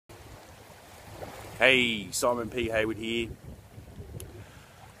Hey, Simon P. Hayward here.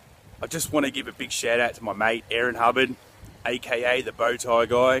 I just want to give a big shout out to my mate Eryn Hubbard, aka the Bowtie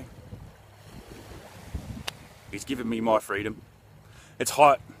Guy. He's given me my freedom. It's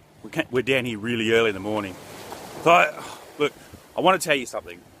hot. We're down here really early in the morning. So, look, I want to tell you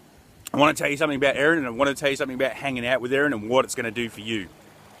something. I want to tell you something about Eryn, and I want to tell you something about hanging out with Eryn and what it's going to do for you.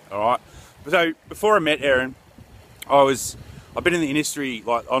 Alright? So, before I met Eryn, I've been in the industry,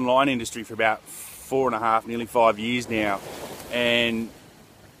 like online industry, for about 4.5, nearly 5 years now, and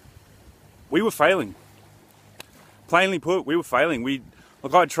we were failing. Plainly put, we were failing.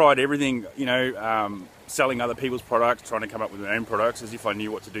 I tried everything, you know, selling other people's products, trying to come up with my own products as if I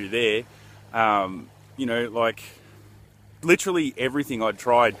knew what to do there. You know, like literally everything I'd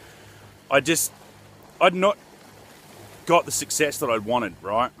tried. I'd not got the success that I'd wanted,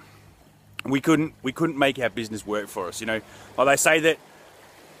 right? We couldn't make our business work for us, you know. Like they say that,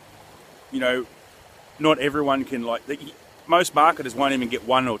 you know, not everyone can, like, most marketers won't even get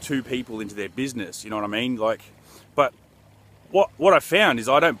 1 or 2 people into their business, you know what I mean? Like, but what I found is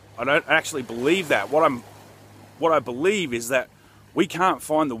I don't actually believe that. What I believe is that we can't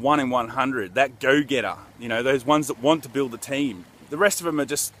find the 1 in 100, that go-getter, you know, those ones that want to build a team. The rest of them are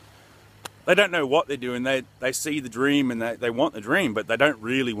just, they don't know what they're doing. They see the dream and they want the dream, but they don't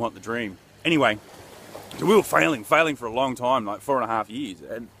really want the dream. Anyway, so we were failing for a long time, like 4.5 years,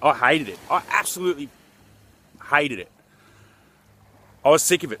 and I hated it. I absolutely hated it. I was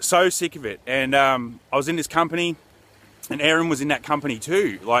sick of it, so sick of it. And I was in this company, and Eryn was in that company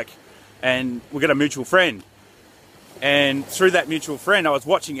too, like, and we got a mutual friend. And through that mutual friend, I was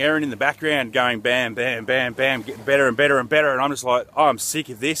watching Eryn in the background going bam, bam, bam, bam, getting better and better and better. And I'm just like, oh, I'm sick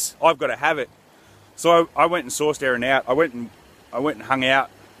of this. I've got to have it. So I went and sourced Eryn out. I went and hung out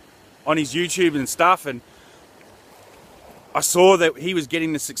on his YouTube and stuff, and I saw that he was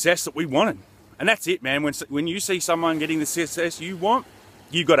getting the success that we wanted. And that's it, man. When you see someone getting the success you want,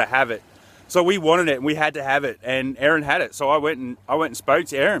 you got to have it. So we wanted it, and we had to have it, and Eryn had it. So I went and spoke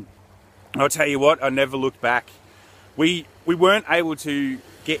to Eryn. And I'll tell you what, I never looked back. We weren't able to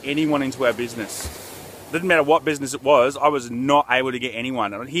get anyone into our business. Didn't matter what business it was, I was not able to get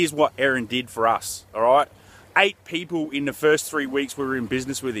anyone. And here's what Eryn did for us, all right? 8 people in the first 3 weeks we were in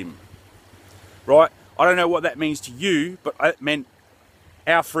business with him, right? I don't know what that means to you, but it meant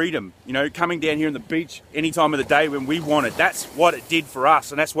our freedom, you know, coming down here on the beach any time of the day when we wanted. That's what it did for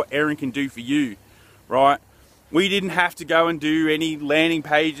us, and that's what Eryn can do for you, right? We didn't have to go and do any landing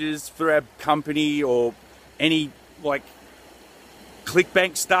pages for our company or any, like,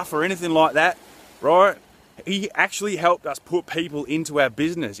 ClickBank stuff or anything like that, right? He actually helped us put people into our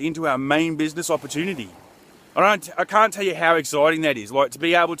business, into our main business opportunity. I can't tell you how exciting that is, like, to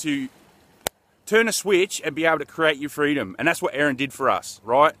be able to turn a switch and be able to create your freedom. And that's what Eryn did for us,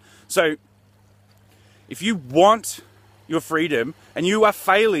 right? So if you want your freedom and you are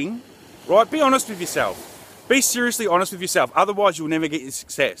failing, right, be honest with yourself. Be seriously honest with yourself. Otherwise, you'll never get your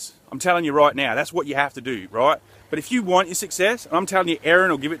success. I'm telling you right now, that's what you have to do, right? But if you want your success, and I'm telling you, Eryn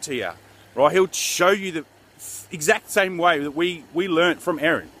will give it to you, right? He'll show you the exact same way that we learnt from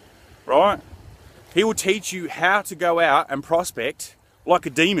Eryn, right? He will teach you how to go out and prospect like a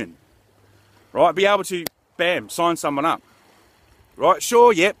demon, right? Be able to, bam, sign someone up, right?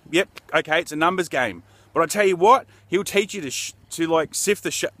 Sure, yep, okay, it's a numbers game. But I tell you what, he'll teach you to like sift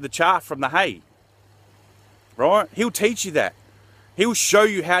the chaff from the hay, right? He'll teach you that. He'll show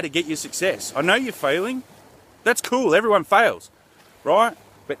you how to get your success. I know you're failing. That's cool. Everyone fails, right?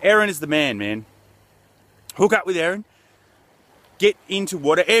 But Eryn is the man, man. Hook up with Eryn. Get into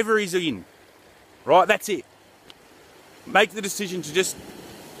whatever he's in, right? That's it. Make the decision to just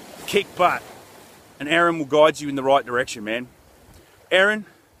kick butt, and Eryn will guide you in the right direction, man. Eryn,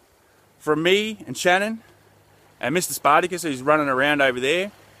 from me and Shannon and Mr. Spartacus, who's running around over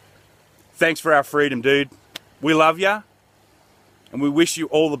there, thanks for our freedom, dude. We love you, and we wish you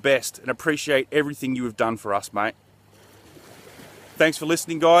all the best and appreciate everything you have done for us, mate. Thanks for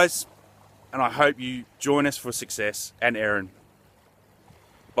listening, guys, and I hope you join us for success, and Eryn.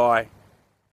 Bye.